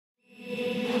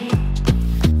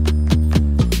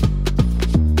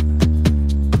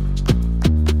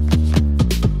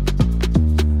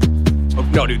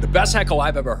dude, the best heckle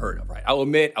I've ever heard of, right? I'll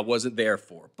admit I wasn't there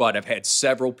for, but I've had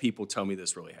several people tell me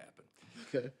this really happened.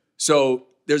 Okay. So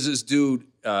there's this dude,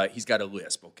 he's got a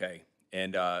lisp, okay?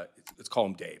 And let's call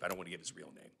him Dave. I don't want to give his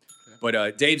real name. Okay.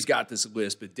 But Dave's got this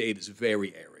lisp, but Dave is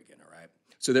very arrogant, all right?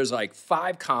 So there's like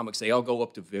 5 comics. They all go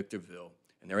up to Victorville,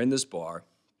 and they're in this bar,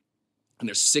 and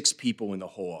there's 6 people in the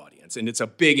whole audience. And it's a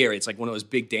big area. It's like one of those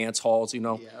big dance halls, you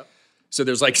know? Yep. So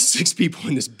there's like 6 people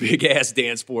in this big-ass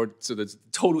dance floor, so that's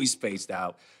totally spaced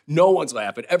out. No one's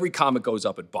laughing. Every comic goes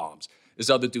up and bombs. This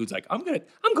other dude's like, I'm gonna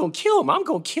kill him. I'm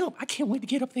gonna kill him. I can't wait to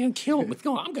get up there and kill him.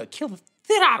 I'm gonna kill the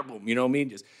shit out of him. You know what I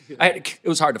mean? It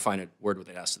was hard to find a word with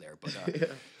an S there, but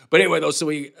but anyway, though, so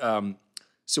he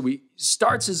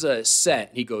starts his set.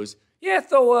 And he goes, yeah,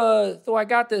 so I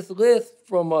got this list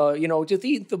from just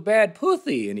eating some bad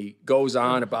pussy, and he goes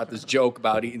on about this joke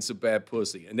about eating some bad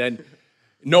pussy, and then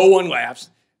no one laughs.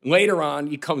 Later on,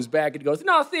 he comes back and he goes,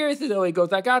 no, seriously, though. He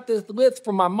goes, I got this list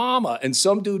from my mama. And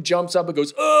some dude jumps up and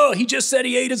goes, oh, he just said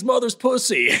he ate his mother's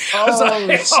pussy. Shit.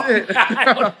 Oh, shit.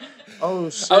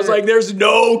 I was like, there's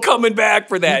no coming back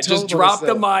for that. Just drop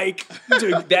the mic.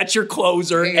 Dude, that's your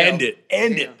closer. Damn. End it,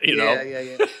 you know? Yeah.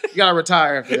 You got to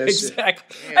retire after that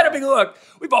Exactly. shit. And I mean, look,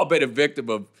 we've all been a victim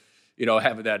of,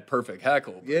 having that perfect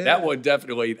heckle. Yeah. That one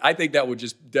definitely, I think that would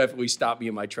just definitely stop me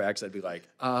in my tracks. I'd be like,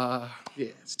 Yeah,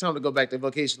 it's time to go back to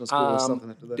vocational school or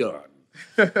something after that.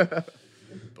 done.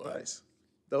 Nice.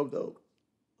 Dope.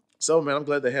 So, man, I'm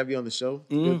glad to have you on the show.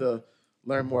 Good to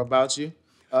learn more about you.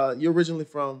 You're originally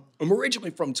from? I'm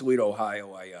originally from Toledo,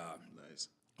 Ohio. I Nice.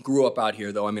 grew up out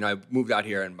here, though. I mean, I moved out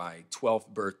here on my 12th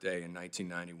birthday in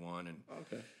 1991, and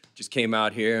just came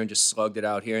out here and just slugged it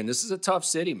out here. And this is a tough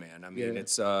city, man. I mean,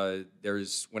 it's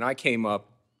when I came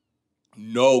up,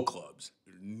 no clubs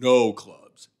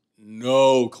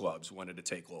wanted to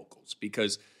take locals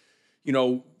because,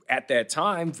 at that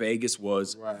time, Vegas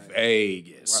was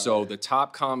Vegas. Right. So the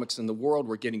top comics in the world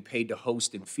were getting paid to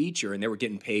host and feature, and they were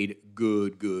getting paid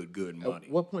good money.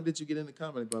 At what point did you get into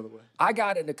comedy, by the way? I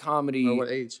got into comedy. Or what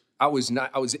age? I was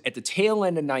at the tail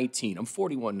end of 19. I'm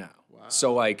 41 now. Wow.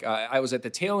 So I was at the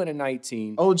tail end of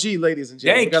 19. OG, ladies and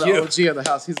gentlemen. Thank we got you. an OG in the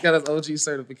house. He's got his OG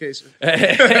certification.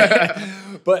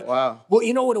 But wow. Well,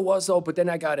 you know what it was though. But then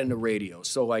I got into radio.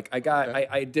 So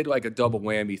I did like a double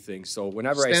whammy thing. So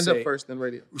whenever stand up first, then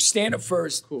radio. Stand up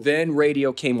first, then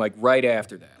radio came like right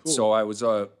after that. Cool. So I was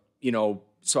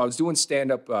So I was doing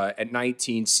stand-up at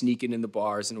 19, sneaking in the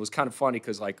bars, and it was kind of funny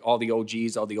because, like, all the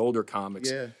OGs, all the older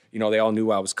comics, they all knew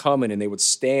I was coming, and they would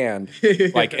stand,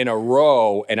 like, in a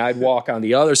row, and I'd walk on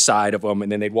the other side of them,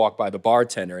 and then they'd walk by the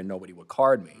bartender, and nobody would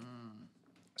card me.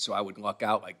 So I would luck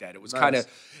out like that. It was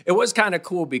kind of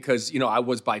cool because, I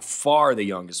was by far the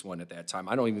youngest one at that time.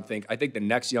 I think the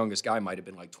next youngest guy might have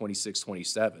been, like, 26,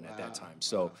 27 at that time.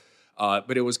 So,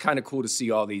 but it was kind of cool to see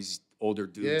all these older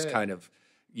dudes kind of,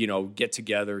 get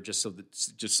together just so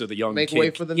the young make kid, way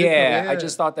for the newcomer. Yeah, I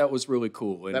just thought that was really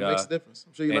cool. And, that makes a difference.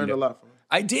 I'm sure you learned a lot from it.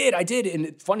 I did. And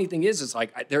the funny thing is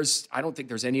like I don't think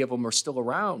there's any of them are still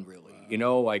around really.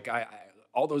 I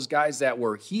all those guys that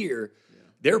were here,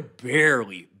 they're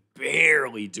barely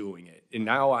doing it. And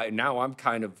now I'm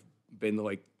kind of been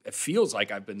like, it feels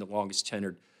like I've been the longest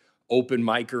tenured open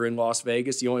micer in Las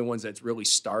Vegas, the only ones that's really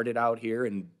started out here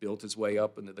and built his way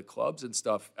up into the clubs and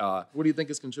stuff. What do you think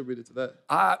has contributed to that?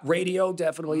 Radio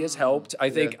definitely has helped. I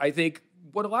think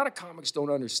what a lot of comics don't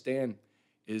understand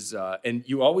is, and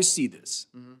you always see this.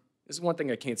 Mm-hmm. This is one thing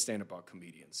I can't stand about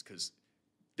comedians because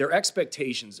their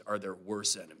expectations are their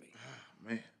worst enemy.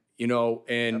 Man.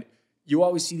 And you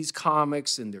always see these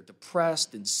comics and they're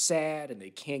depressed and sad and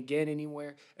they can't get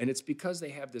anywhere. And it's because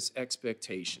they have this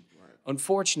expectation. Right.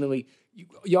 Unfortunately,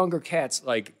 younger cats,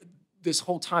 like this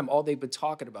whole time, all they've been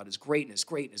talking about is greatness.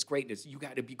 You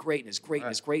got to be greatness. Grind.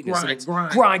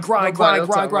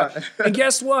 And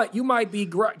guess what? You might be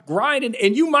grinding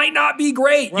and you might not be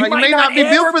great. Right. You might not be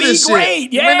built for this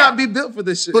shit. You may not be built for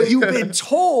this shit. But you've been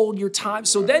told your time.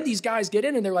 So then these guys get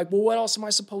in and they're like, well, what else am I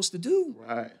supposed to do?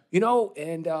 Right.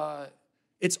 And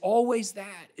it's always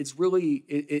that. It's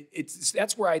really,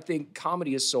 that's where I think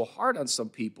comedy is so hard on some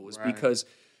people is because,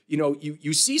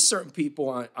 you see certain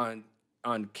people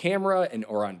on camera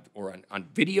or on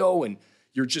video and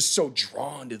you're just so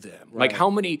drawn to them. Right. Like how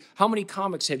many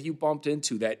comics have you bumped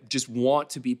into that just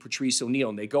want to be Patrice O'Neal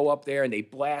and they go up there and they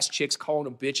blast chicks calling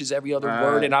them bitches every other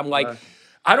word and I'm like,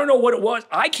 I don't know what it was.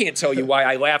 I can't tell you why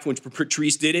I laughed when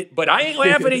Patrice did it, but I ain't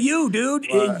laughing at you, dude.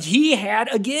 Right. He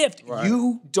had a gift. Right.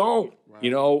 You don't,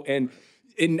 and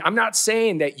I'm not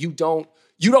saying that you don't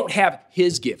have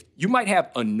his gift. You might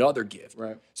have another gift.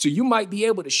 Right. So you might be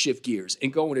able to shift gears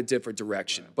and go in a different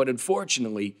direction. Right. But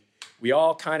unfortunately, We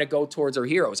all kind of go towards our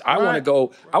heroes. I Right.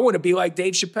 want to be like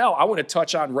Dave Chappelle. I want to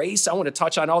touch on race. I want to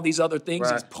touch on all these other things,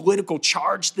 Right. these political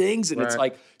charged things. And it's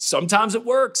Right. like, sometimes it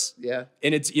works. Yeah.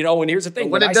 And it's, and here's the thing.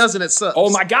 When it doesn't, it sucks.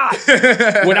 Oh my God.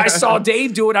 When I saw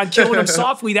Dave do it on Killing Him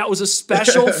Softly, that was a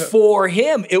special for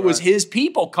him. It was his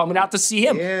people coming out to see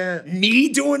him. Yeah. Me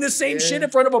doing the same shit in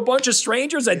front of a bunch of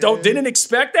strangers that didn't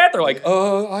expect that. They're like,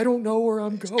 I don't know where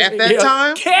I'm going. At that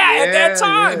time? Yeah, at that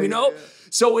time, Yeah.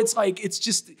 So it's like, it's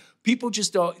just, people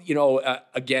just don't,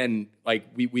 again, like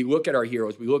we look at our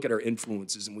heroes, we look at our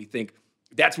influences, and we think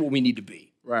that's what we need to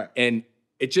be. Right. And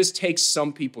it just takes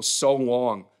some people so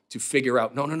long to figure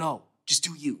out, no, just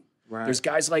do you. Right. There's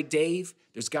guys like Dave,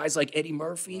 there's guys like Eddie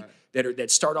Murphy that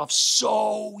start off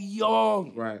so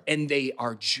young. Right. And they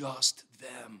are just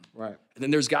them. Right. And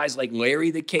then there's guys like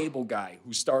Larry the Cable Guy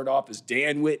who start off as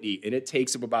Dan Whitney, and it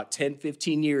takes him about 10,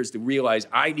 15 years to realize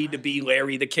I need to be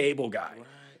Larry the Cable Guy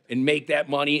and make that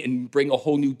money and bring a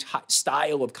whole new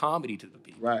style of comedy to the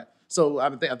people. Right. So I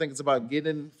think it's about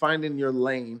finding your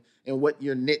lane and what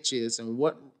your niche is and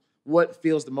what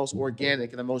feels the most organic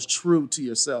and the most true to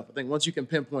yourself. I think once you can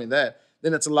pinpoint that,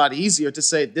 then it's a lot easier to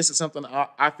say, this is something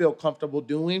I feel comfortable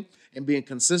doing and being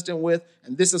consistent with,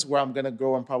 and this is where I'm going to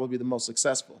grow and probably be the most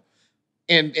successful.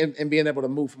 And being able to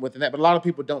move from within that. But a lot of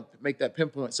people don't make that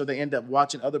pinpoint, so they end up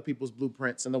watching other people's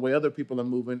blueprints and the way other people are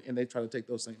moving, and they try to take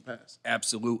those same paths.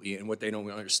 Absolutely. And what they don't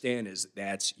understand is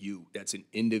that's you. That's an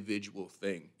individual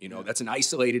thing. That's an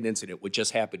isolated incident. What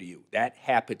just happened to you? That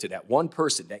happened to that one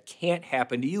person. That can't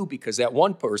happen to you because that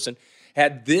one person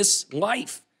had this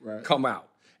life come out.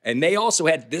 And they also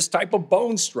had this type of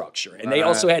bone structure. And they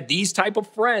also had these type of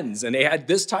friends. And they had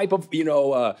this type of,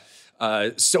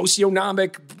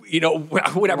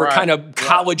 socioeconomic, whatever kind of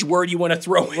college word you want to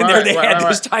throw in there. They had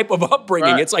this type of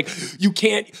upbringing. It's like you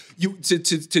can't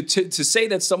to say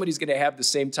that somebody's going to have the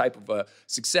same type of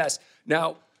success.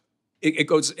 Now, it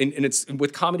goes and it's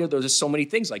with comedy. There's just so many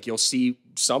things. Like you'll see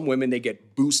some women, they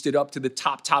get boosted up to the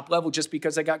top level just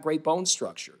because they got great bone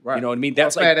structure. Right. You know what I mean?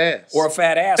 That's or a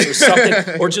fat ass or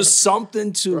something, or just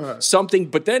something to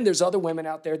something. But then there's other women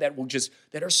out there that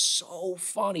that are so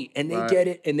funny and they get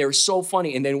it and they're so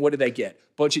funny. And then what do they get?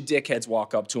 Bunch of dickheads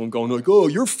walk up to them going like, "Oh,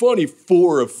 you're funny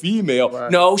for a female."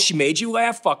 Right. No, she made you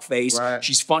laugh, fuckface. Right.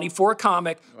 She's funny for a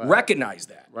comic. Right. Recognize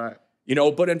that. Right.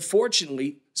 But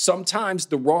unfortunately, sometimes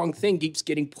the wrong thing keeps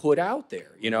getting put out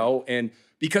there, and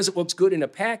because it looks good in a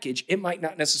package, it might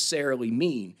not necessarily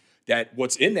mean that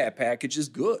what's in that package is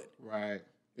good. Right.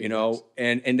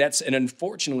 And that's, and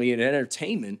unfortunately in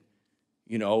entertainment,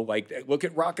 like look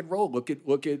at rock and roll, look at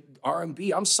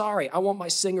R&B. I'm sorry, I want my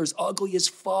singers ugly as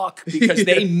fuck because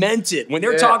they meant it. When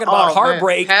they're talking about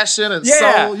heartbreak, passion and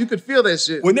soul, you could feel that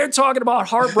shit. When they're talking about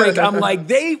heartbreak, I'm like,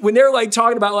 when they're like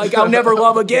talking about like I'll never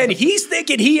love again, he's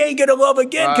thinking he ain't gonna love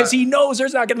again because he knows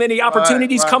there's not gonna be any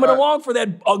opportunities coming along for that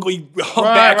ugly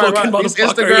humpback looking motherfucker. These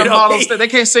Instagram models, they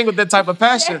can't sing with that type of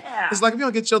passion. It's like if you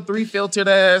don't get your 3 filtered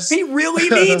ass. He really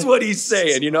means what he's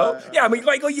saying, Yeah, I mean,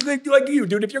 like you,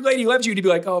 dude. If your lady loves you, you'd be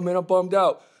like, "Oh man, I'm bummed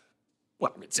out."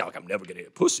 Well, it's not like I'm never gonna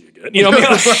hit pussy again. You know what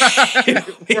I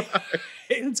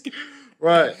mean?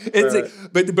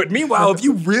 But meanwhile, if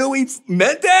you really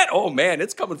meant that, oh man,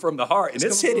 it's coming from the heart, and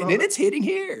it's hitting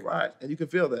here. Right, and you can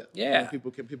feel that. Yeah,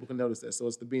 people can notice that. So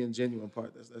it's the being genuine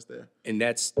part that's there, and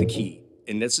that's the key.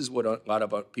 And this is what a lot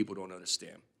of people don't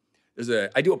understand.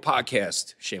 I do a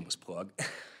podcast, shameless plug.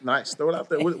 Nice, throw it out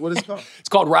there. What is it called? It's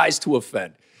called Rise to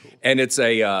Offend, and it's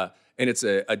a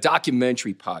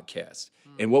documentary podcast.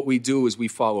 And what we do is we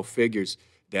follow figures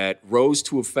that rose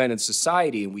to offend in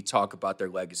society, and we talk about their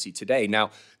legacy today.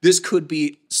 Now, this could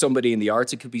be somebody in the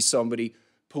arts. It could be somebody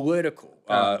political.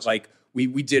 Like we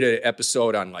did an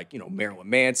episode on Marilyn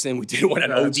Manson. We did one on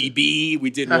ODB. We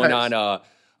did one on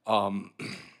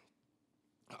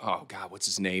oh God, what's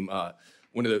his name?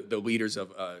 One of the leaders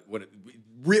of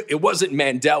it wasn't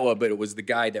Mandela, but it was the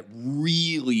guy that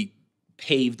really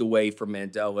paved the way for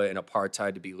Mandela and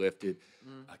apartheid to be lifted.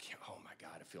 Oh my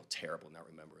God, I feel terrible not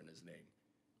remembering his name.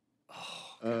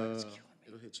 Oh, God, it's killing me.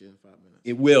 It'll hit you in 5 minutes.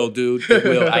 It will, dude. It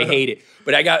will. I hate it.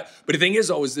 But the thing is,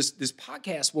 though, is this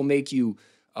podcast will make you.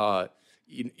 And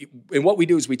what we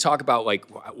do is we talk about like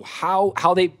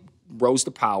how they rose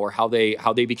to power, how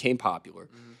they became popular,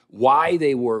 why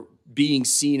they were being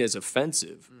seen as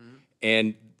offensive,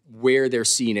 and where they're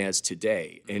seen as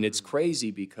today. And it's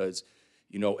crazy because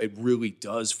it really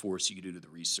does force you to do the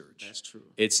research. That's true.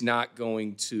 It's not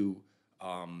going to.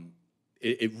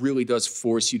 It really does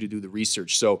force you to do the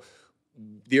research. So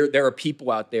there are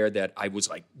people out there that I was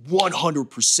like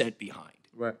 100% behind.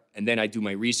 Right. And then I do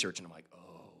my research and I'm like,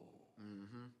 oh.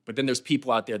 But then there's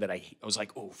people out there that I was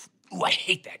like, oh, I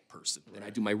hate that person. And I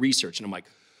do my research and I'm like,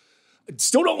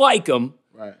 still don't like them,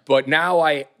 but now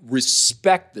I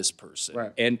respect this person.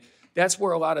 Right. And that's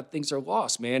where a lot of things are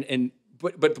lost, man. And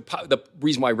but the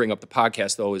reason why I bring up the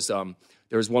podcast though is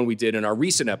there was one we did in our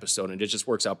recent episode, and it just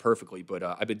works out perfectly. But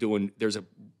I've been doing. There's a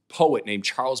poet named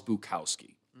Charles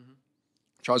Bukowski. Mm-hmm.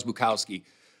 Charles Bukowski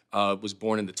was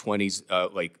born in the 20s,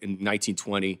 like in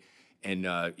 1920,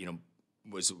 and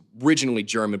was originally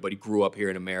German, but he grew up here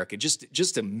in America.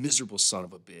 Just a miserable son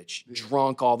of a bitch,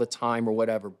 drunk all the time or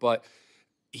whatever. But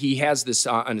he has this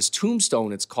on his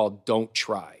tombstone. It's called "Don't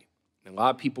Try." And a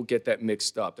lot of people get that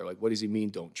mixed up. They're like, what does he mean,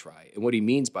 don't try? And what he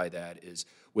means by that is,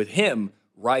 with him,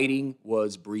 writing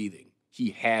was breathing. He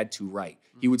had to write.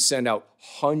 He would send out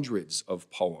hundreds of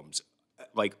poems,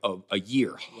 like a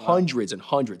year, hundreds and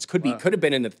hundreds. Could have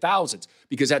been in the thousands,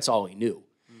 because that's all he knew.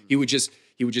 He would just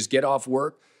get off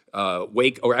work,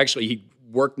 he'd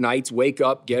work nights, wake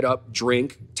up, get up,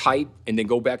 drink, type, and then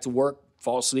go back to work,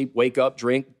 fall asleep, wake up,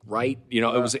 drink, write.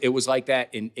 It was like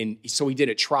that. And so he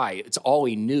didn't try. It's all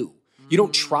he knew. You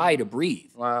don't try to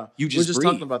breathe. Wow. You just We're just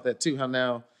breathe. talking about that too, how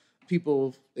now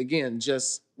people, again,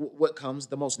 just what comes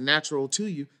the most natural to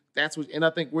you. That's what, and I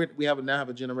think we now have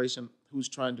a generation who's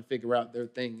trying to figure out their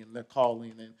thing and their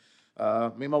calling.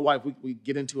 And me and my wife, we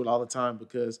get into it all the time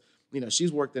because,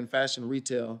 she's worked in fashion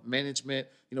retail management,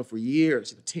 for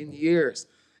years, 10 years.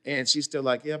 And she's still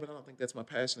like, yeah, but I don't think that's my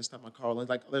passion. It's not my calling.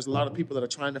 Like, there's a lot of people that are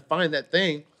trying to find that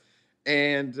thing.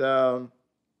 And,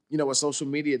 with social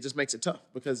media, it just makes it tough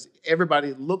because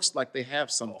everybody looks like they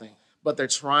have something, but they're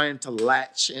trying to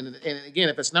latch. And again,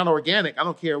 if it's not organic, I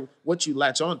don't care what you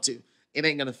latch onto. It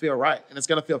ain't going to feel right. And it's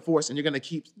going to feel forced. And you're going to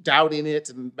keep doubting it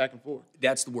and back and forth.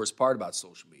 That's the worst part about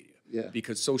social media. Yeah.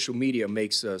 Because social media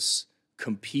makes us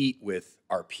compete with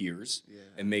our peers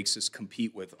and makes us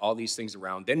compete with all these things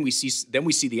around. Then we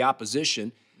see the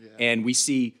opposition and we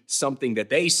see something that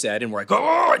they said and we're like,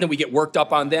 oh, and then we get worked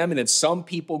up on them. And then some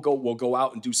people will go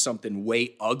out and do something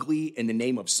way ugly in the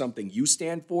name of something you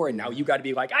stand for. And now you got to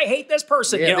be like, I hate this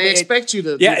person. Yeah, they expect you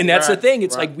to. Yeah, and that's the thing.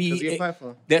 It's like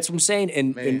that's what I'm saying.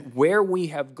 And where we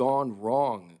have gone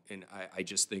wrong, and I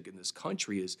just think in this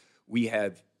country, is we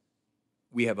have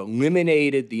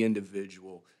eliminated the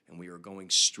individual and we are going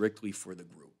strictly for the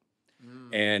group.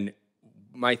 And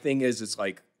my thing is, it's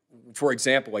like, for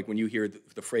example, like when you hear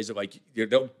the phrase of like,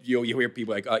 you hear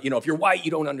people like, if you're white,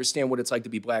 you don't understand what it's like to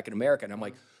be black in America. And I'm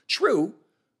like, true,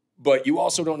 but you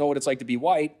also don't know what it's like to be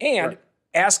white. And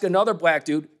ask another black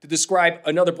dude to describe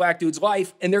another black dude's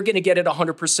life, and they're going to get it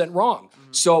 100% wrong.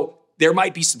 So there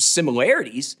might be some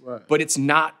similarities, but it's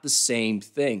not the same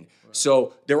thing.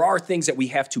 So there are things that we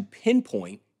have to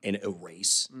pinpoint and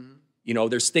erase.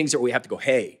 There's things that we have to go,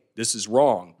 hey, this is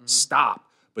wrong, stop.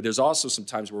 But there's also some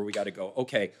times where we got to go,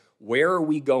 okay, where are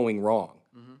we going wrong?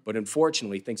 But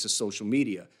unfortunately, thanks to social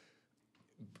media,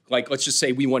 like let's just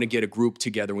say we want to get a group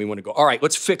together and we want to go, all right,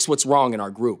 let's fix what's wrong in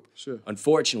our group. Sure.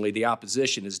 Unfortunately, the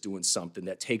opposition is doing something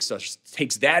that takes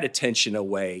that attention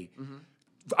away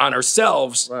on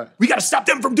ourselves. Right. We got to stop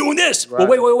them from doing this. Right.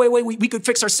 Well, wait. We could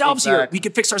fix ourselves here. We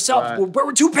could fix ourselves. Right.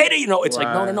 We're too petty, It's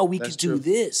like, no, we could do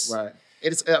this. Right.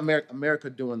 It's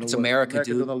America doing the work. America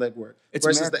doing the legwork.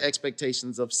 Versus the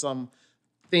expectations of some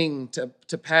thing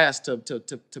to pass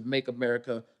to make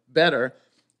America better.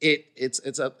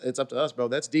 It's up to us, bro.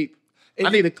 That's deep. I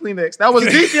need a Kleenex. That was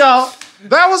deep, y'all.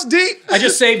 That was deep. I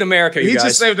just saved America, you guys. He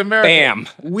just saved America. Bam.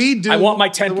 We do. I want my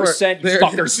 10%, you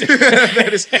fuckers.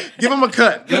 Give him a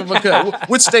cut.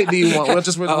 Which state do you want? We'll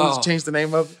just change the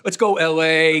name of it. Let's go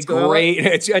LA. Great.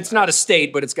 It's not a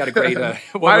state, but it's got a great...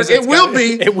 It will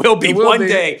be. It will be. One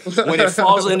day, when it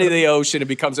falls into the ocean and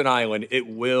becomes an island, it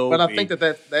will be. But I think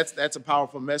that's a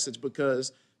powerful message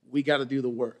because we got to do the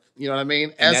work. You know what I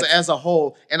mean? As a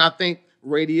whole. And I think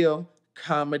radio,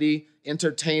 comedy,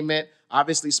 entertainment,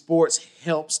 obviously sports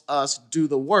helps us do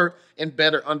the work and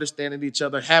better understanding each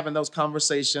other, having those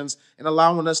conversations and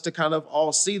allowing us to kind of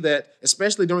all see that,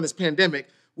 especially during this pandemic,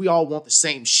 we all want the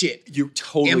same shit. You're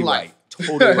totally right.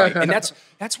 Totally right. And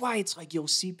that's why it's like you'll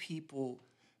see people,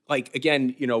 like,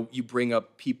 again, you bring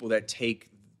up people that take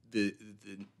the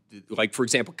like, for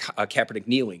example, Kaepernick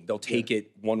kneeling. They'll take it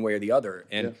one way or the other.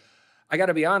 And I got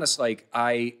to be honest, like,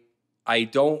 I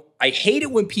hate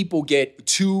it when people get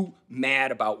too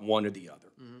mad about one or the other,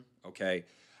 okay?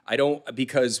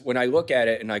 Because when I look at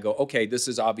it and I go, okay, this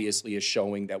is obviously a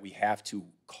showing that we have to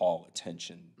call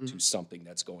attention to something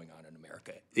that's going on in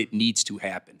America. It needs to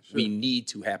happen. Sure. We need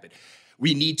to happen.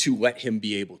 We need to let him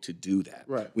be able to do that.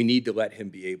 Right. We need to let him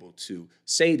be able to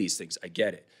say these things. I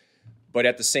get it. But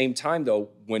at the same time, though,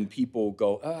 when people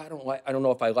go, I don't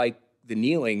know if I like the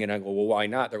kneeling, and I go, well, why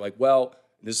not? They're like, well,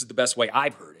 and this is the best way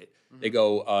I've heard it. They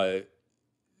go,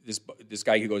 this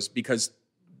guy, he goes, because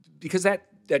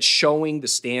that showing, the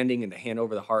standing and the hand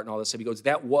over the heart and all this stuff, he goes,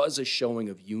 that was a showing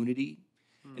of unity.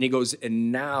 And he goes,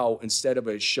 and now instead of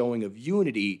a showing of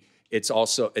unity, it's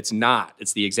not.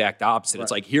 It's the exact opposite. Right.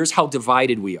 It's like, here's how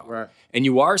divided we are. Right. And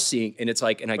you are seeing, and it's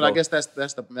like, and I guess that's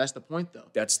the point though.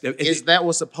 That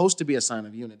was supposed to be a sign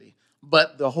of unity.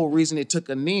 But the whole reason it took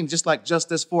a name, just like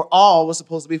justice for all was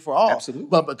supposed to be for all. Absolutely.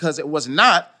 But because it was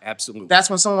not, absolutely, that's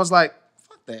when someone was like,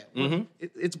 fuck that. Mm-hmm.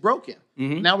 It's broken.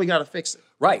 Mm-hmm. Now we got to fix it.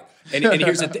 Right. And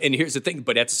here's the thing.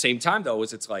 But at the same time, though,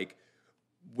 is it's like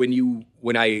the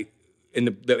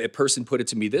person put it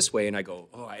to me this way, and I go,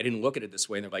 oh, I didn't look at it this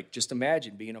way. And they're like, just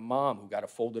imagine being a mom who got a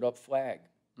folded up flag.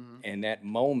 Mm-hmm. And that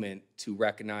moment to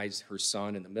recognize her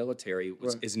son in the military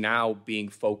is now being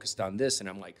focused on this. And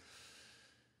I'm like,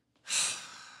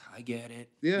 I get it.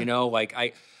 Yeah. You know, like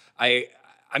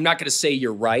I'm not going to say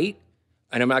you're right,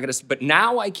 and I'm not going to, but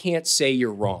now I can't say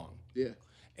you're wrong. Yeah.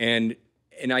 And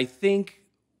I think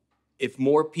if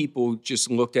more people just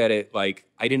looked at it like,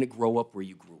 I didn't grow up where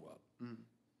you grew up. Mm.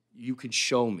 You can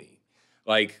show me.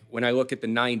 Like when I look at the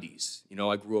 90s, you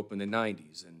know, I grew up in the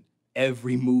 90s, and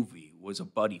every movie was a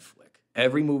buddy flick.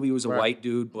 Every movie was a white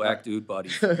dude, black dude, buddy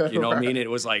flick. You know what I mean? It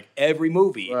was like every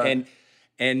movie. Right.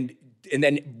 And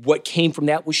then what came from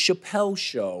that was Chappelle's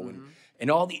Show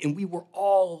and we were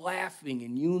all laughing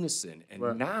in unison.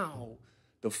 And now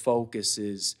the focus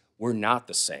is we're not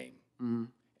the same. Mm-hmm.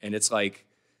 And it's like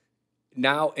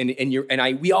now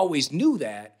we always knew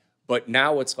that, but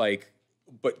now it's like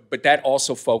but that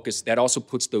also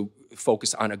puts the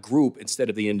focus on a group instead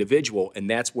of the individual, and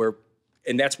that's where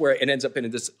it ends up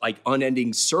in this like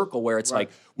unending circle where it's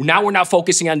like, now we're not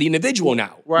focusing on the individual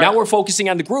now. Right. Now we're focusing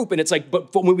on the group. And it's like,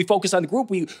 but when we focus on the group,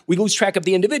 we lose track of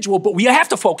the individual, but we have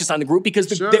to focus on the group because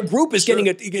the group is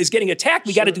getting attacked.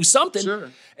 We got to do something. Sure.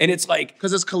 And it's like,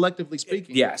 because it's collectively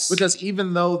speaking. Yes. Because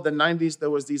even though the 90s, there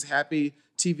was these happy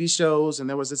TV shows and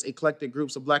there was this eclectic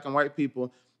groups of black and white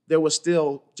people, there was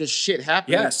still just shit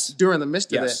happening during the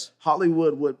midst of that.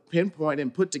 Hollywood would pinpoint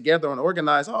and put together and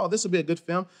organize, oh, this will be a good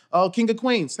film. Oh, King of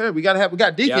Queens. Hey, we got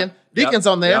Deacon. Yep. Deacon's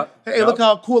on there. Yep. Hey, look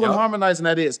how cool and harmonizing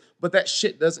that is. But that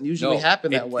shit doesn't usually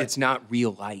happen that way. It's not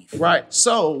real life. Right.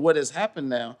 So what has happened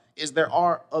now is there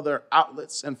are other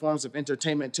outlets and forms of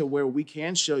entertainment to where we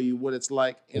can show you what it's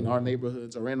like in our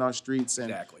neighborhoods or in our streets.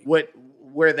 And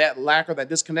where that lack or that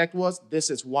disconnect was, this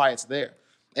is why it's there.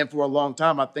 And for a long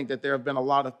time, I think that there have been a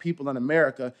lot of people in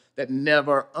America that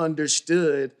never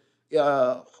understood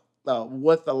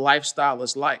what the lifestyle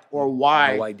is like, or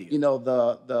why the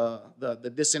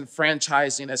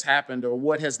disenfranchising has happened, or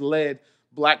what has led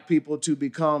black people to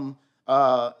become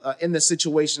in the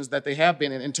situations that they have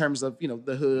been in terms of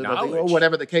the hood or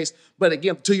whatever the case. But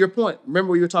again, to your point,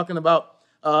 remember you were talking about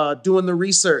doing the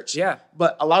research. Yeah.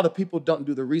 But a lot of people don't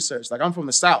do the research. Like I'm from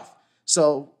the South,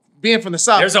 so. Being from the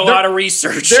South, there's a lot of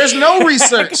research. There's no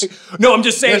research. No, I'm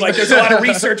just saying, like, there's a lot of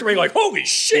research where you're like, holy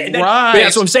shit. But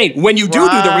that's what I'm saying. When you do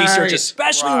the research,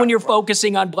 especially when you're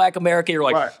focusing on Black America, you're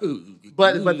like,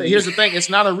 But here's the thing. It's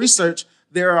not a research.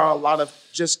 There are a lot of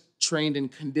just trained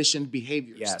and conditioned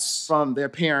behaviors from their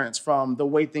parents, from the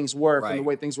way things were, from the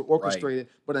way things were orchestrated.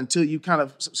 But until you kind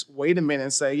of wait a minute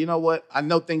and say, you know what? I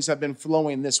know things have been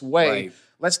flowing this way.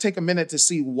 Let's take a minute to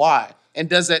see why. And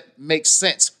does that make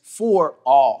sense for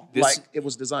all, like it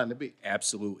was designed to be?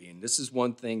 Absolutely. And this is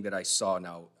one thing that I saw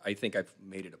now. I think I've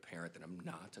made it apparent that I'm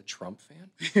not a Trump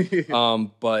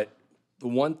fan. But the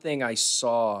one thing I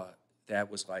saw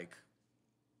that was like,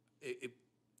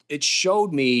 it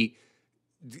showed me,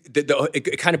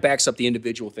 it kind of backs up the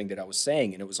individual thing that I was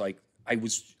saying. And it was like, I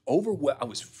was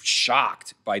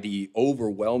shocked by the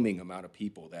overwhelming amount of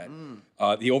people that,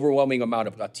 the overwhelming amount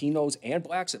of Latinos and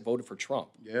Blacks that voted for Trump.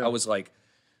 Yeah. I was like,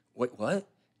 what?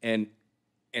 And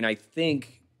I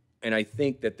think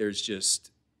that there's just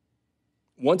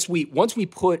once we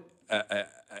put an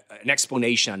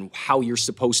explanation on how you're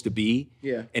supposed to be,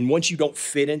 and once you don't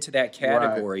fit into that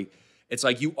category, it's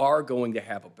like you are going to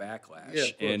have a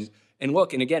backlash. And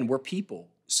look, and again, we're people,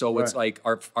 so it's like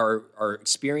our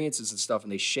experiences and stuff,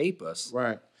 and they shape us.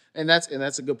 Right. And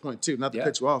that's a good point too. Not to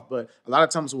cut you off, but a lot of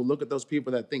times we'll look at those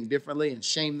people that think differently and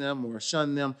shame them or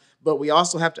shun them. But we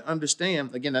also have to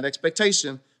understand, again, that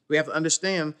expectation. We have to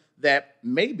understand that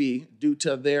maybe due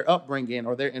to their upbringing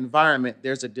or their environment,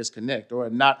 there's a disconnect or a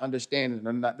not understanding,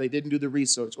 or they didn't do the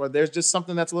research, or there's just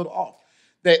something that's a little off.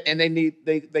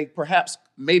 They perhaps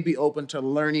may be open to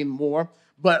learning more.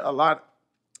 But a lot,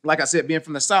 like I said, being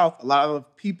from the South, a lot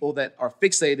of people that are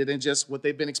fixated in just what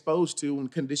they've been exposed to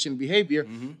and conditioned behavior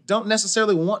don't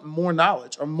necessarily want more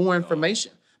knowledge or more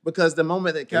information. Because the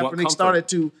moment that Kaepernick started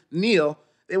to kneel,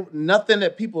 nothing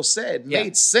that people said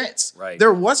made sense. Right.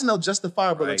 There was no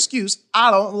justifiable Right. excuse.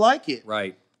 I don't like it.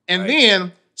 Right. And Right.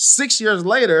 then 6 years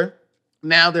later,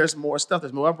 now there's more stuff.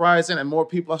 There's more uprising, and more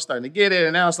people are starting to get it.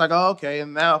 And now it's like, oh, okay.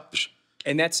 And now,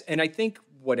 And I think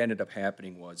what ended up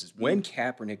happening is when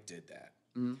Kaepernick did that,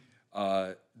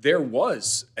 there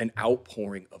was an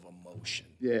outpouring of emotion.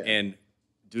 Yeah. And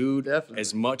dude, Definitely.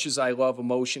 as much as I love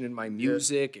emotion in my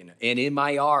music and in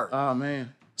my art, oh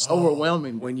man, it's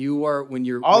overwhelming. when you're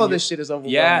All of this shit is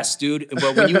overwhelming. Yes, dude.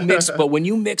 But when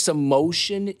you mix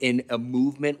emotion in a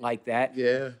movement like that,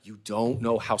 Yeah. you don't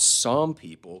know how some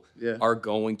people Yeah. are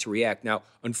going to react. Now,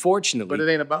 unfortunately, But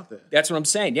it ain't about that. that's what I'm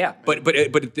saying. Yeah,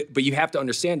 but you have to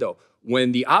understand though,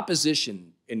 when the opposition,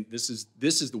 and this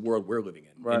is the world we're living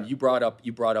in. Right. And you brought up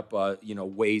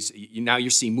ways. Now you're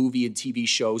seeing movie and TV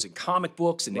shows and comic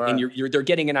books, and they're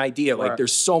getting an idea. Like Right.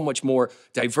 there's so much more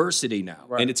diversity now,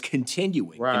 Right. and it's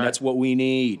continuing, Right. and that's what we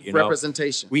need. You know?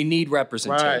 Representation. We need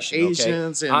representation. Right. okay?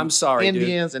 Asians and I'm sorry, dude.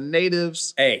 Indians and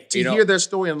natives Hey, to hear their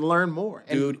story and learn more,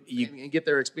 and, Dude, and get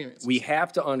their experience. We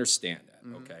have to understand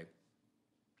that, okay?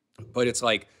 But it's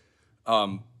like,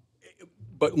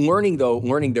 but learning,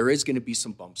 there is going to be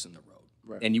some bumps in the road.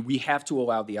 Right. And we have to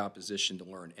allow the opposition to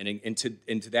learn. And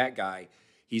to that guy,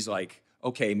 he's like,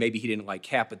 okay, maybe he didn't like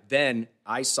Cap, but then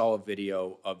I saw a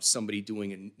video of somebody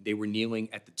they were kneeling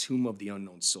at the tomb of the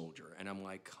unknown soldier. And I'm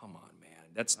like, come on,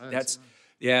 man.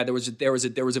 Yeah, there was a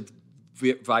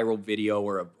viral video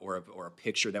or a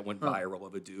picture that went viral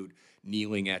of a dude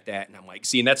kneeling at that. And I'm like,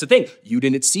 see, and that's the thing. You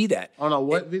didn't see that. On a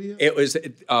what video? It was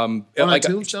on like a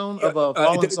tombstone of a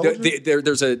fallen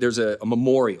soldier? There's a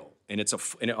memorial,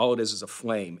 and all it is a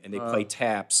flame, and they play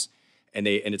taps, and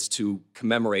it's to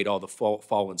commemorate all the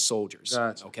fallen soldiers.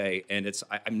 Gotcha. Okay, and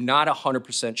I'm not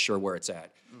 100% sure where it's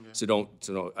at,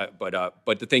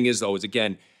 but the thing is though is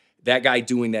again, that guy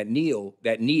doing that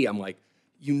knee, I'm like,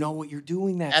 you know what you're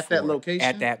doing that At for. that location?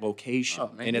 At that location. Oh,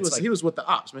 man, and he was with the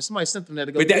ops, man. Somebody sent them there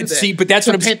to go But do that- that. see, but that's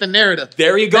to what I'm paint the narrative.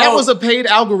 There you go. That was a paid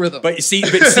algorithm. But see,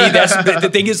 that's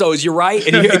the thing is though, is you're right,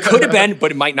 and it could have been,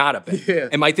 but it might not have been. Yeah.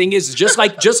 And my thing is, just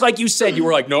like you said, you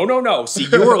were like, no. See,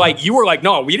 you were like,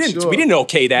 no, we didn't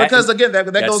okay that. Because again,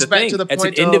 that That's goes the back thing. to the It's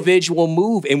point an of individual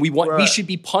move, and we Right. should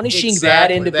be punishing Exactly,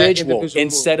 that individual individual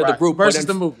instead move. of the Right. group. Versus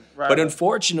the movement. Right, But right.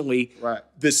 unfortunately, Right.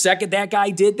 the second that guy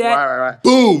did that, Right.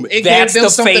 boom, It that's gave them the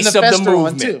something face to of the fester on,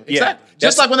 movement. too. Yeah. Exactly.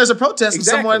 Just like when there's a protest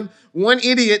Exactly. and one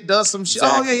idiot does some shit. Oh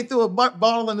Exactly. yeah, he threw a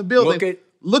ball in the building.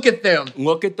 Look at them.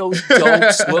 Look at those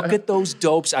dopes. Look at those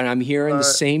dopes. And I'm hearing the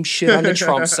same shit on the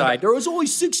Trump side. There was only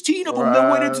 16 of them that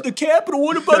went into the Capitol.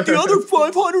 What about the other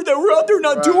 500 that were out there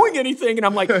not doing anything? And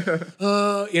I'm like,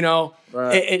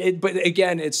 Right. But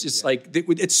again, it's just like,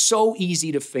 it's so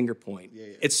easy to finger point. Yeah.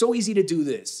 It's so easy to do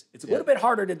this. It's a little bit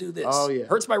harder to do this. Oh, yeah.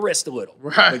 Hurts my wrist a little.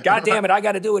 Right. But God damn it, I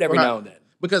got to do it every Right. now and then.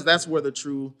 Because that's where the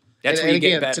true. That's and where you get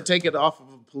again, better. to take it off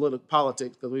of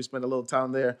politics, because we spent a little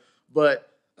time there. But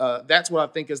that's what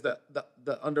I think is the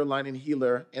underlining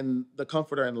healer and the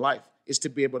comforter in life, is to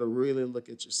be able to really look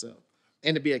at yourself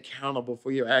and to be accountable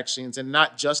for your actions and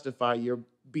not justify your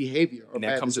behavior. Or And that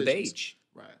bad comes with decisions. age.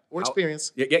 Right. Or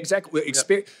experience. Yeah, exactly.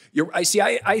 Experience.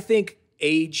 I think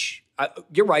age.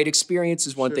 You're right. Experience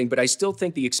is one thing, but I still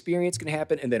think the experience can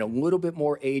happen, and then a little bit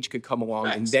more age can come along,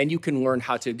 and Facts. then you can learn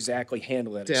how to exactly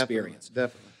handle that experience.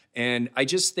 Definitely. And I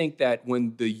just think that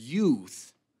when the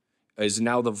youth is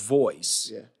now the voice,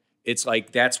 Yeah. it's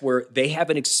like that's where they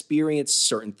haven't experienced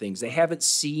certain things. They haven't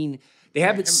seen. They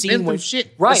haven't Been seen through when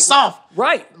shit. Right. It's soft.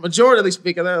 Right. Majority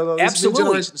speaking,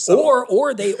 Absolutely.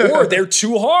 Or they're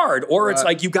too hard. Or it's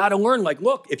like you got to learn. Like,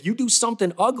 look, if you do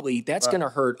something ugly, that's going to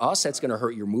hurt us. That's going to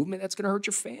hurt your movement. That's going to hurt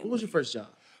your family. What was your first job?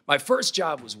 My first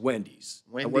job was Wendy's.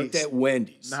 I worked Wendy's. at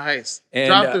Wendy's. Nice. And,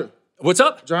 Drive through. What's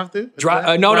up? Drive through?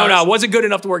 No. I wasn't good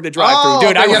enough to work the drive-through,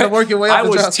 dude. Okay, you had to work your way up I the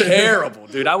was drive-thru. terrible,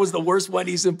 dude. I was the worst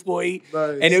Wendy's employee,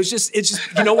 Nice. and it's just,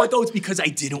 you know what though? It's because I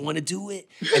didn't want to do it,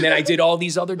 and then I did all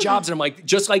these other jobs, and I'm like,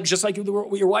 just like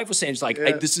what your wife was saying, it's like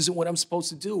this isn't what I'm supposed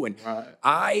to do, and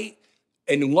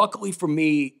and luckily for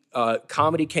me,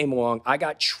 comedy came along. I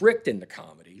got tricked into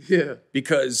comedy,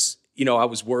 because I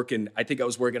was working. I think I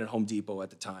was working at Home Depot at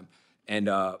the time, and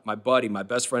my buddy, my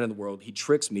best friend in the world, he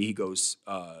tricks me. He goes,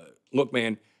 "Look,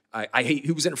 man."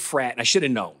 He was in a frat, and I should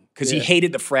have known because he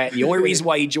hated the frat. And the only reason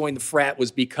why he joined the frat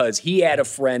was because he had a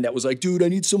friend that was like, dude, I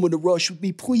need someone to rush with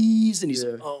me, please. And he's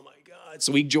like, oh my God.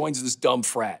 So he joins this dumb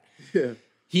frat. Yeah.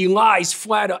 He lies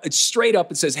straight up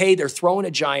and says, hey, they're throwing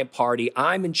a giant party.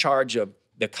 I'm in charge of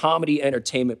the comedy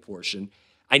entertainment portion.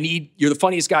 You're the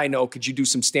funniest guy I know. Could you do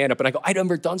some stand-up? And I go, I've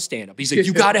never done stand-up. He's like,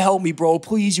 you got to help me, bro.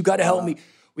 Please, you got to help me.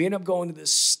 We end up going to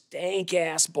this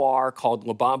stank-ass bar called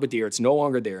La Bombardier. It's no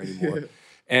longer there anymore.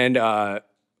 And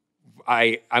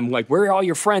I'm like, where are all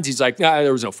your friends? He's like, nah,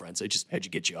 there was no friends. I just had to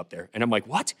get you up there. And I'm like,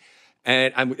 what?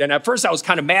 And at first I was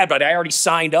kind of mad, but I already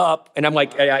signed up. And I'm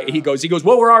like, he goes,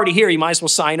 well, we're already here. You might as well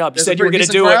sign up. You said you were going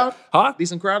to do it. Huh?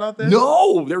 Decent crowd out there?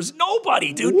 No, there's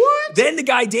nobody, dude. What? Then the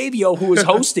guy Davio, who was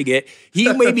hosting it,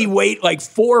 he made me wait like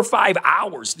 4 or 5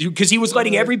 hours, dude, because he was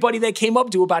letting everybody that came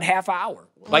up do about half hour.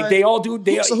 Like they all do.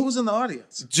 So who's in the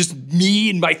audience? Just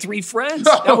me and my 3 friends.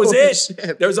 That was it.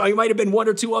 Shit. There might have been 1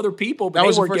 or 2 other people, but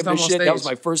they weren't giving a shit. That was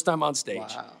my first time on stage.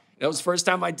 Wow. That was the first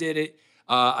time I did it.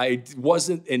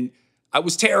 I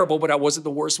was terrible, but I wasn't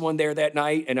the worst one there that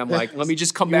night. And I'm like, let me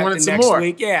just come back the next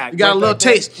week. Yeah. You got a little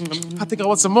taste. I think I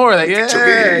want some more of that.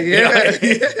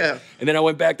 Yeah. And then I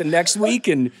went back the next week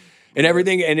and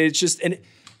everything. And it's just, and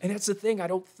that's the thing. I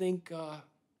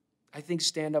think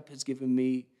stand-up has given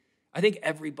me, I think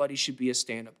everybody should be a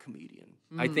stand-up comedian.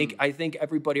 I think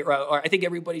everybody, or I think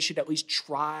everybody should at least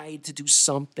try to do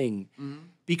something.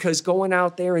 Because going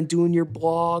out there and doing your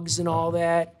blogs and all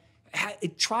that,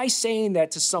 try saying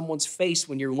that to someone's face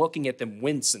when you're looking at them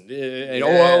wincing.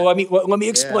 Let me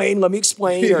explain. Let me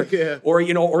explain. Or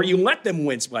you let them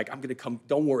wince. Like, I'm gonna come.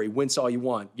 Don't worry, wince all you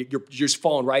want. You're just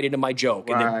falling right into my joke,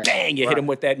 and then bang, you hit them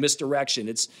with that misdirection.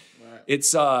 It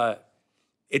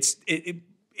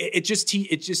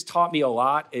just taught me a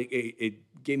lot. It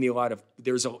gave me a lot of.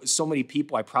 There's so many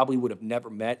people I probably would have never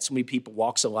met. So many people,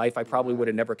 walks of life I probably would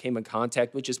have never came in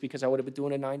contact with, just because I would have been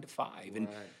doing a 9 to 5. And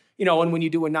and when you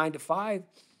do a 9 to 5,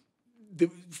 the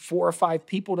 4 or 5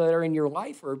 people that are in your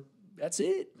life that's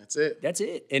it.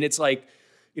 And it's like,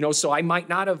 so I might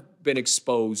not have been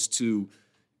exposed to,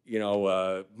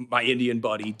 my Indian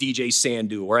buddy, DJ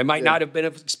Sandhu, or I might not have been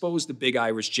exposed to Big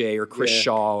Irish J or Chris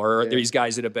Shaw or these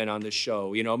guys that have been on the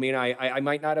show. I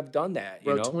might not have done that.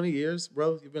 Bro, 20 years,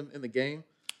 bro, you've been in the game?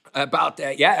 About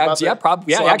that,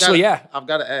 probably. Yeah, so yeah. I've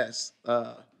got to ask,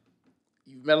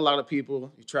 you've met a lot of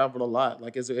people. You traveled a lot.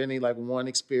 Like, is there any one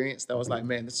experience that was like,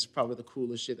 man, this is probably the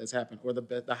coolest shit that's happened, or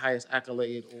the highest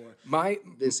accolade, or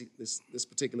this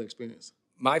particular experience?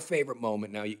 My favorite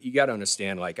moment. Now, you got to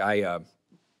understand. Like,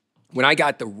 when I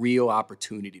got the real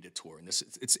opportunity to tour, and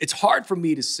it's hard for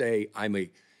me to say I'm a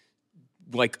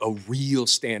real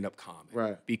stand-up comic,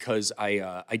 right? Because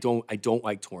I don't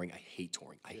like touring. I hate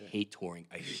touring. I hate touring.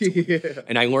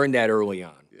 And I learned that early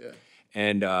on. Yeah.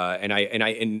 And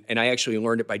I actually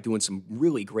learned it by doing some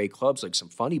really great clubs, like some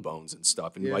Funny Bones and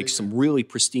stuff, and some really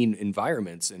pristine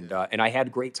environments. And I had a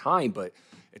great time, but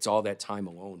it's all that time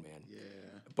alone, man. Yeah.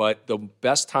 But the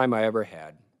best time I ever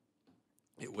had,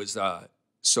 it was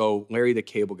so Larry the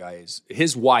Cable Guy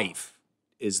his wife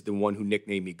is the one who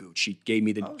nicknamed me Gooch. She gave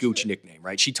me the Gooch nickname,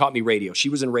 right? She taught me radio. She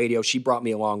was in radio. She brought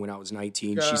me along when I was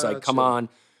 19. Gotcha. She's like, come on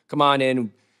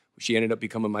in. She ended up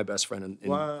becoming my best friend, and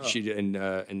wow.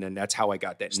 And then that's how I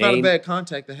got that it's name. Not a bad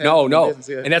contact to have. No,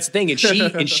 and that's the thing.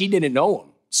 And she didn't know him,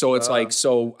 so it's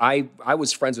I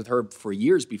was friends with her for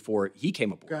years before he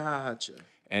came aboard. Gotcha.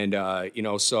 And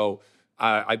so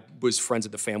I was friends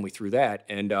with the family through that.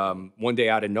 And one day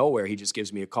out of nowhere, he just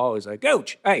gives me a call. He's like,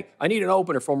 Gooch, hey, I need an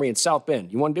opener for me in South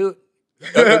Bend. You want to do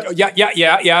it?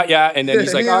 Yeah. And then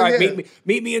he's like, all right,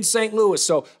 meet me in St. Louis.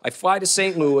 So I fly to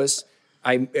St. Louis.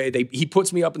 He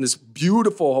puts me up in this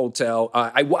beautiful hotel.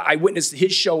 I witnessed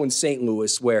his show in St.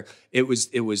 Louis where it was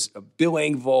Bill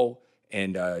Engvall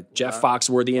and Jeff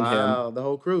Foxworthy and him. The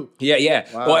whole crew. Yeah.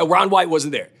 Wow. Well, Ron White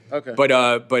wasn't there. Okay. But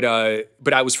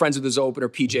I was friends with his opener,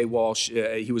 PJ Walsh.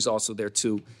 He was also there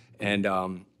too, and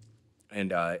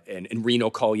Reno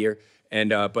Collier.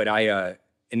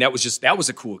 And that was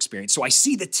a cool experience. So I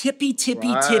see the tippy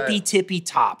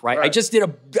top, right? I just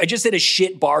did a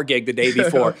shit bar gig the day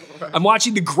before. Right. I'm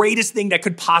watching the greatest thing that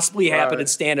could possibly happen in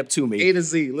stand-up to me. A to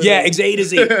Z. Literally. Yeah, it's A to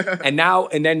Z.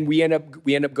 and then we end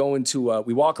up going to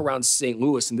we walk around St.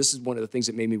 Louis, and this is one of the things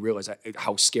that made me realize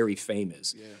how scary fame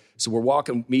is. Yeah. So we're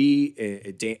walking, me,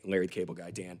 Dan, Larry the Cable Guy,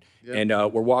 Dan, and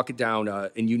we're walking down,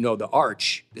 and the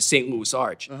Arch, the St. Louis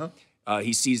Arch. Uh-huh.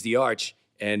 He sees the Arch.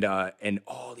 And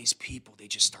all these people, they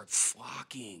just start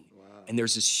flocking. Wow. And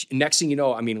there's this, next thing you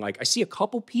know, I see a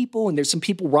couple people, and there's some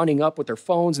people running up with their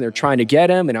phones, and they're trying to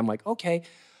get him. And I'm like, okay.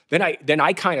 Then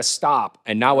I kind of stop,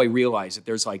 and now I realize that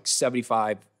there's like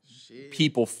 75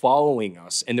 people following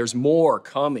us, and there's more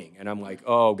coming. And I'm like,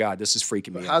 oh God, this is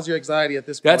freaking me out. How's your anxiety at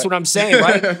this point? That's what I'm saying,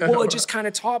 right? Well, it just kind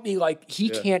of taught me, like, he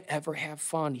can't ever have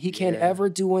fun. He can't ever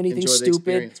do anything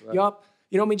stupid. Right? Yup.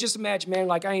 Just imagine, man,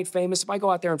 like, I ain't famous. If I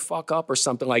go out there and fuck up or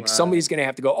something, like, somebody's going to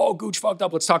have to go, oh, Gooch fucked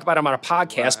up. Let's talk about him on a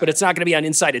podcast, but it's not going to be on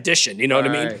Inside Edition. You know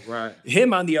what I mean? Right.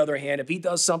 Him, on the other hand, if he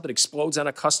does something, explodes on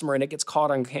a customer, and it gets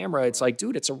caught on camera, it's like,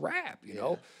 dude, it's a wrap, you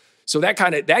know? So that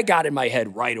got in my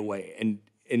head right away. And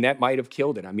and that might have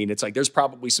killed it. I mean, it's like there's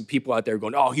probably some people out there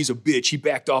going, "Oh, he's a bitch. He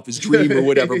backed off his dream or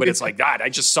whatever." But it's like, God, I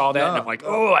just saw that, and I'm like,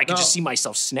 "Oh, I can just see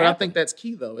myself snapping." But I think that's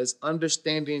key, though, is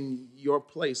understanding your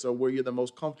place or where you're the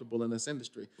most comfortable in this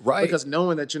industry. Right. Because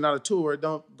knowing that you're not a tour,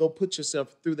 don't go put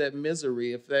yourself through that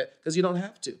misery because you don't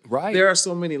have to. Right. There are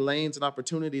so many lanes and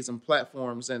opportunities and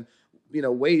platforms and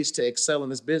ways to excel in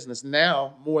this business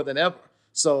now more than ever.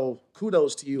 So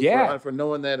kudos to you for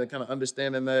knowing that and kind of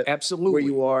understanding that. Absolutely. Where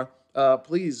you are.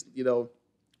 Please,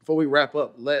 before we wrap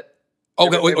up, let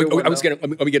let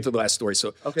me get to the last story.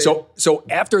 So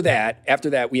after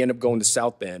that, we ended up going to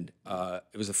South Bend.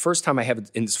 It was the first time I have, and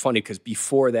it's funny because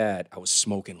before that, I was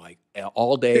smoking like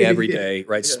all day, every day,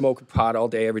 right? Yeah. Smoking pot all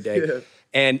day, every day. Yeah.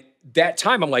 And that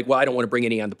time, I'm like, well, I don't want to bring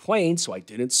any on the plane, so I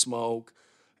didn't smoke.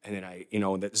 And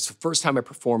then this is the first time I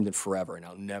performed in forever, and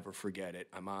I'll never forget it.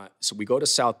 So we go to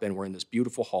South Bend. We're in this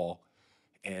beautiful hall,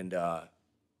 and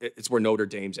it's where Notre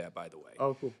Dame's at, by the way.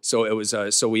 Oh, cool. So it was.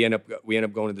 So we end up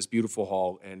going to this beautiful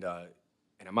hall, and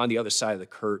I'm on the other side of the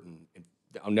curtain, and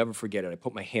I'll never forget it. I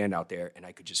put my hand out there, and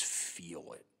I could just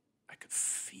feel it. I could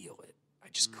feel it. I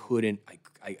just couldn't.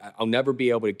 I'll never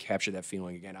be able to capture that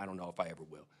feeling again. I don't know if I ever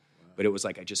will, but it was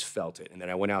like I just felt it. And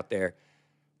then I went out there.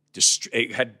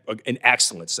 It had an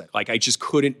excellent set. Like I just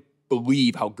couldn't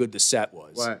believe how good the set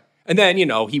was. Right. And then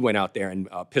he went out there and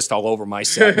pissed all over my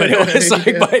set. But it was like,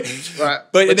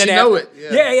 but then you know it.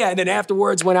 Yeah. And then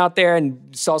afterwards, went out there and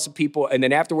saw some people. And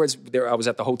then afterwards, I was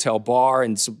at the hotel bar,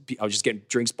 and I was just getting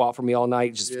drinks bought for me all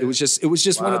night. It was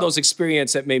just one of those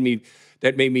experiences that made me.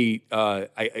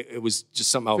 It was just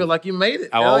something. I feel like you made it.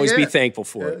 I'll always be thankful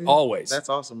for it. Always. That's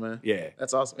awesome, man. Yeah.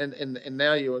 That's awesome. And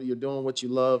now you're doing what you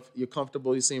love. You're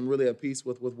comfortable. You seem really at peace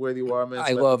with where you are, man.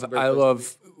 So I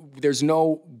love, there's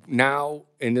no, now,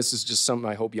 and this is just something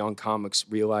I hope young comics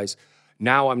realize,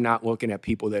 now I'm not looking at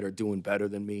people that are doing better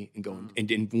than me and going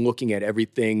and looking at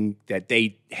everything that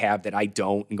they have that I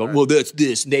don't and going, well, that's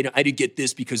this. And I didn't get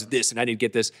this because of this, and I didn't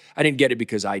get this. I didn't get it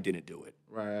because I didn't do it.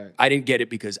 Right. I didn't get it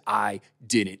because I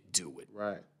didn't do it.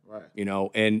 Right.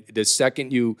 And the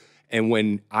second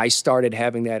when I started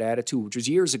having that attitude, which was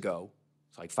years ago,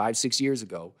 it's like 5-6 years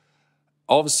ago,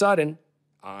 all of a sudden,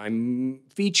 I'm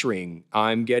featuring,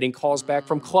 I'm getting calls back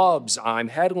from clubs, I'm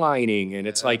headlining, and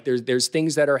it's like there's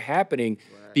things that are happening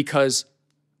because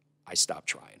I stopped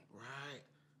trying. Right.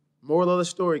 Moral of the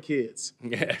story, kids.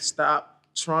 Yeah. Stop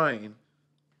trying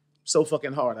so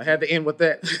fucking hard. I had to end with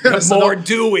that. More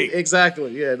doing.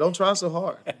 Exactly. Yeah. Don't try so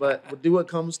hard, but do what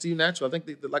comes to you natural. I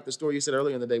think like the story you said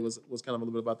earlier in the day was kind of a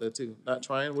little bit about that too. Not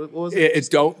trying. What was it? It's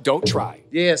don't try.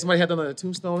 Yeah. Somebody had done on a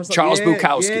tombstone or something. Charles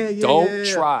Bukowski. Don't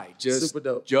try. Super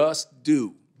dope. Just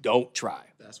do. Don't try.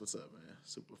 That's what's up, man.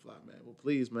 Super fly, man. Well,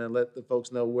 please, man, let the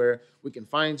folks know where we can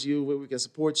find you, where we can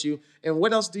support you, and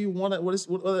what else do you want to?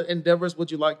 What other endeavors would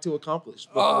you like to accomplish?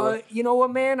 You know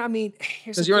what, man? I mean,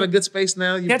 because you're in a good space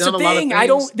now. You've That's done the a lot thing.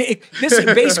 of things. Listen,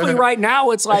 basically right now,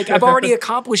 it's like I've already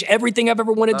accomplished everything I've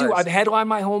ever wanted to do. I've headlined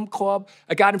my home club.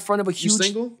 I got in front of a huge. You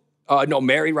single? No,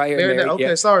 married right here. Married, okay,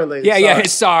 yeah. Sorry, lady. Yeah,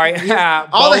 sorry.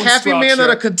 All the happy men that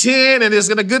are content and is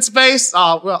in a good space,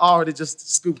 we're already just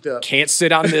scooped up. Can't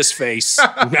sit on this face.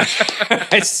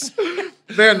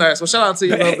 Very nice. Well, shout out to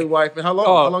your lovely wife. And how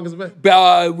long has it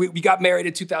been? We got married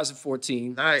in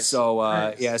 2014. Nice. So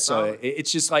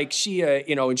it's just like she,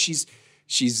 and she's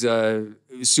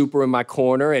super in my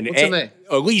corner. And what's her name?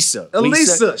 Lisa.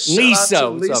 Lisa. What's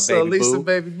up, baby? Lisa,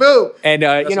 baby boo. And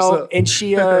and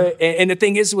she and the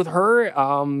thing is with her,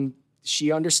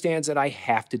 she understands that I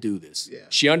have to do this. Yeah.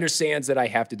 She understands that I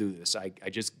have to do this. I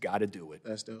just got to do it.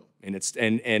 That's dope. And it's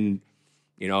I'm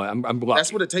lucky.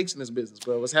 That's what it takes in this business,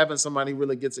 bro. It's having somebody who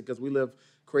really gets it because we live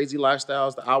crazy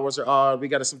lifestyles. The hours are odd. We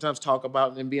got to sometimes talk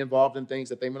about and be involved in things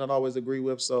that they may not always agree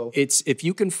with. So it's if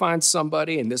you can find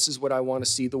somebody, and this is what I want to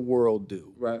see the world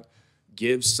do. Right.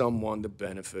 Give someone the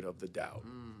benefit of the doubt.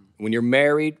 When you're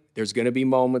married, there's going to be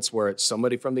moments where it's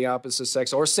somebody from the opposite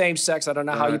sex or same sex. I don't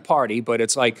know how you party, but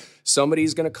it's like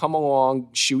somebody's going to come along,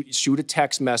 shoot a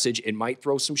text message. It might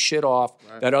throw some shit off.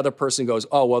 Right. That other person goes,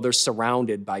 oh, well, they're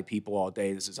surrounded by people all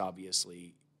day. This is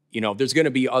obviously, there's going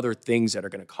to be other things that are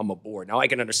going to come aboard. Now, I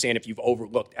can understand if you've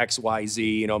overlooked X, Y,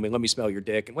 Z, let me smell your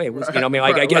dick. And wait,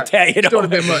 I get that, Doing a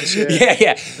bit much,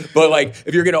 yeah. But like,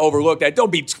 if you're going to overlook that, don't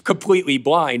be completely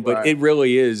blind, but it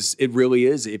really is.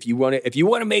 If you want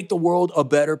to make the world a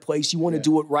better place, you want to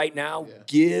do it right now,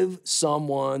 give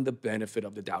someone the benefit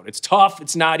of the doubt. It's tough.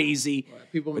 It's not easy,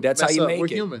 but that's how you make it. We're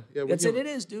human. Yeah, that's human. It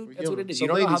is, dude. We're that's human. what it is. So You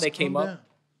don't know how ladies, they came up.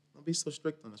 Don't be so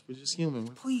strict on us. We're just human.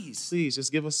 Please,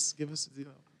 just give us,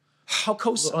 How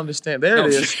cosign? Understand. There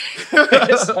it is.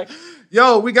 It's like,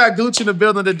 Yo, we got Gooch in the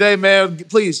building today, man.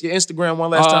 Please, your Instagram one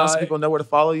last time so people know where to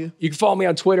follow you. you can follow me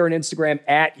on Twitter and Instagram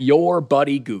at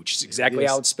YourBuddyGooch. It's exactly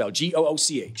Yes. how it's spelled.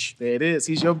 Gooch. There it is.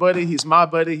 He's your buddy. He's my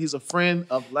buddy. He's a friend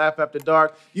of Laugh After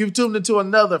Dark. You've tuned into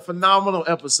another phenomenal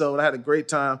episode. I had a great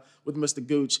time with Mr.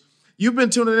 Gooch. You've been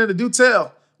tuning in to Do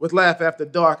Tell with Laugh After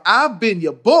Dark. I've been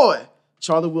your boy,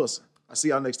 Charlie Wilson. I'll see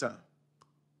y'all next time.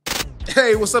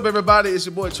 Hey, what's up, everybody? It's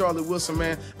your boy, Charlie Wilson,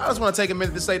 man. I just want to take a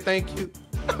minute to say thank you.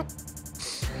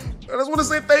 I just want to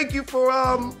say thank you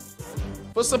for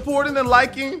supporting and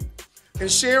liking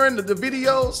and sharing the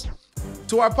videos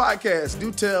to our podcast,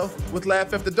 Do Tell with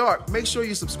Laugh After Dark. Make sure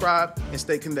you subscribe and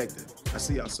stay connected. I'll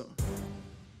see y'all soon.